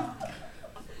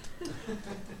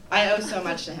 I owe so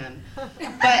much to him. But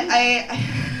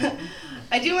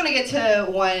I do want to get to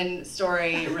one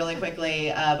story really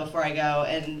quickly before I go,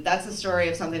 and that's a story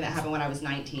of something that happened when I was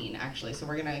 19, actually. So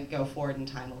we're going to go forward in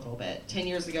time a little bit. 10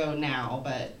 years ago now,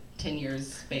 but 10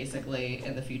 years basically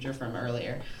in the future from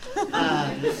earlier.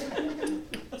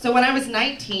 So when I was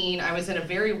 19, I was in a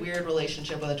very weird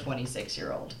relationship with a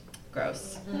 26-year-old.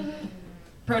 Gross.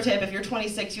 Pro tip, if you're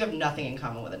 26, you have nothing in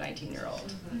common with a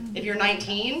 19-year-old. If you're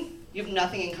 19, you have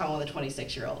nothing in common with a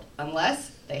 26-year-old,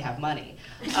 unless they have money.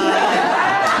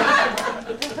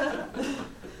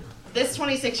 This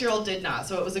 26-year-old did not,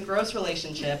 so it was a gross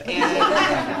relationship.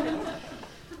 And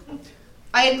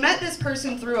I had met this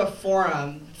person through a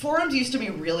forum. Forums used to be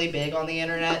really big on the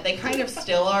internet. They kind of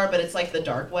still are, but it's like the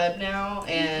dark web now.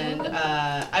 And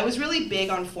I was really big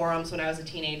on forums when I was a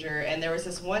teenager, and there was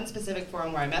this one specific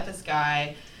forum where I met this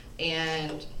guy,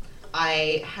 and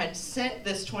I had sent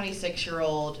this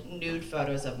 26-year-old nude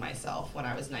photos of myself when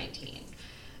I was 19.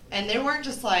 And they weren't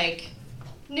just like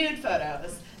nude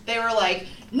photos. They were like,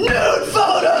 nude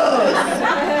photos!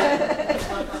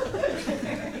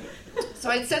 So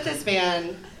I'd sent this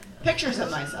man pictures of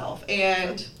myself,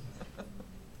 and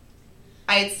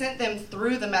I had sent them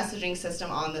through the messaging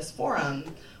system on this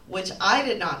forum, which I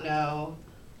did not know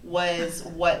was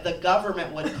what the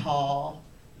government would call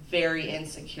very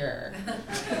insecure.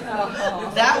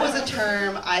 That was a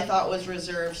term I thought was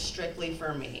reserved strictly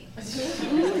for me.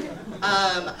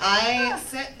 I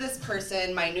sent this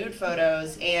person my nude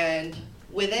photos, and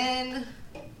within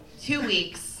 2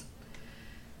 weeks,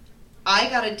 I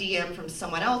got a DM from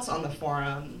someone else on the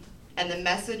forum, and the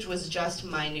message was just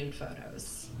my nude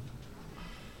photos.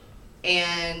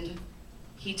 And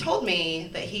he told me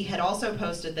that he had also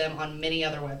posted them on many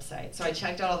other websites. So I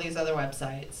checked out all these other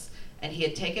websites, and he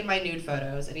had taken my nude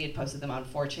photos, and he had posted them on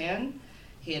 4chan.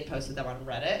 He had posted them on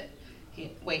Reddit.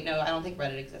 Wait, no, I don't think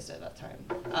Reddit existed at that time.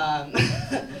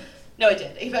 No, it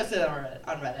did. He posted them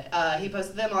on Reddit. He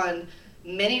posted them on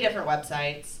many different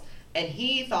websites, and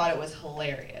he thought it was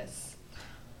hilarious.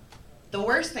 The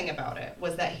worst thing about it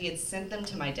was that he had sent them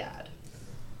to my dad.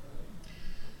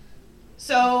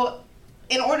 So,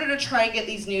 in order to try and get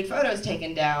these nude photos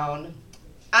taken down,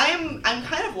 I'm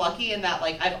kind of lucky in that,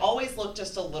 like, I've always looked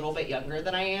just a little bit younger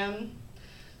than I am.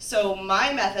 So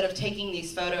my method of taking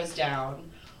these photos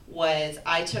down was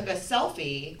I took a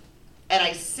selfie and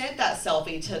I sent that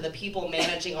selfie to the people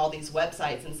managing all these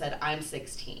websites and said, I'm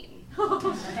 16. So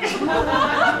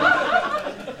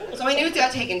my nudes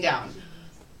got taken down.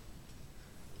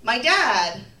 My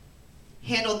dad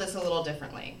handled this a little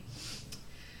differently.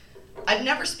 I've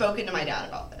never spoken to my dad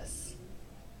about this,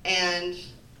 and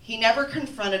he never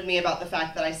confronted me about the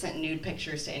fact that I sent nude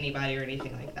pictures to anybody or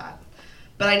anything like that.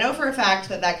 But I know for a fact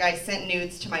that that guy sent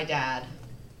nudes to my dad,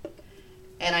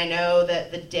 and I know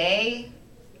that the day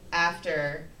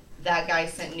after that guy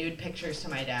sent nude pictures to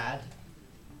my dad,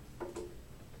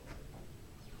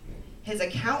 his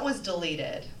account was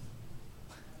deleted,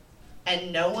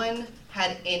 and no one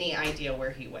had any idea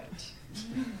where he went.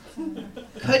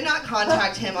 Could not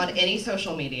contact him on any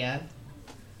social media,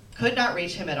 could not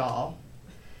reach him at all.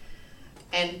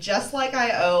 And just like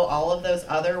I owe all of those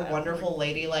other wonderful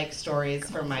ladylike stories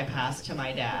from my past to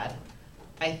my dad,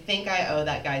 I think I owe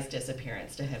that guy's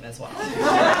disappearance to him as well.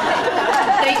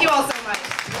 Thank you all so much.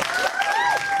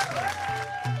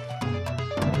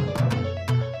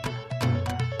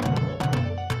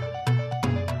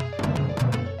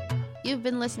 You've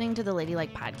been listening to the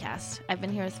Ladylike Podcast. I've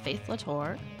been here with Faith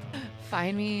Latorre.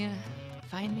 Find me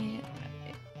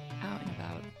out and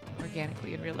about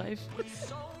organically in real life.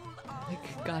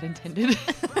 Like God intended.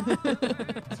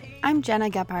 I'm Jenna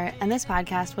Gephardt, and this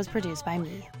podcast was produced by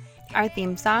me. Our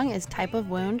theme song is Type of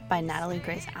Wound by Natalie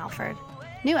Grace Alford.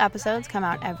 New episodes come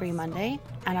out every Monday,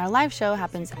 and our live show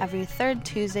happens every third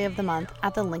Tuesday of the month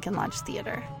at the Lincoln Lodge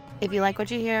Theater. If you like what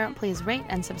you hear, please rate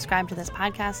and subscribe to this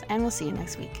podcast, and we'll see you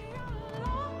next week.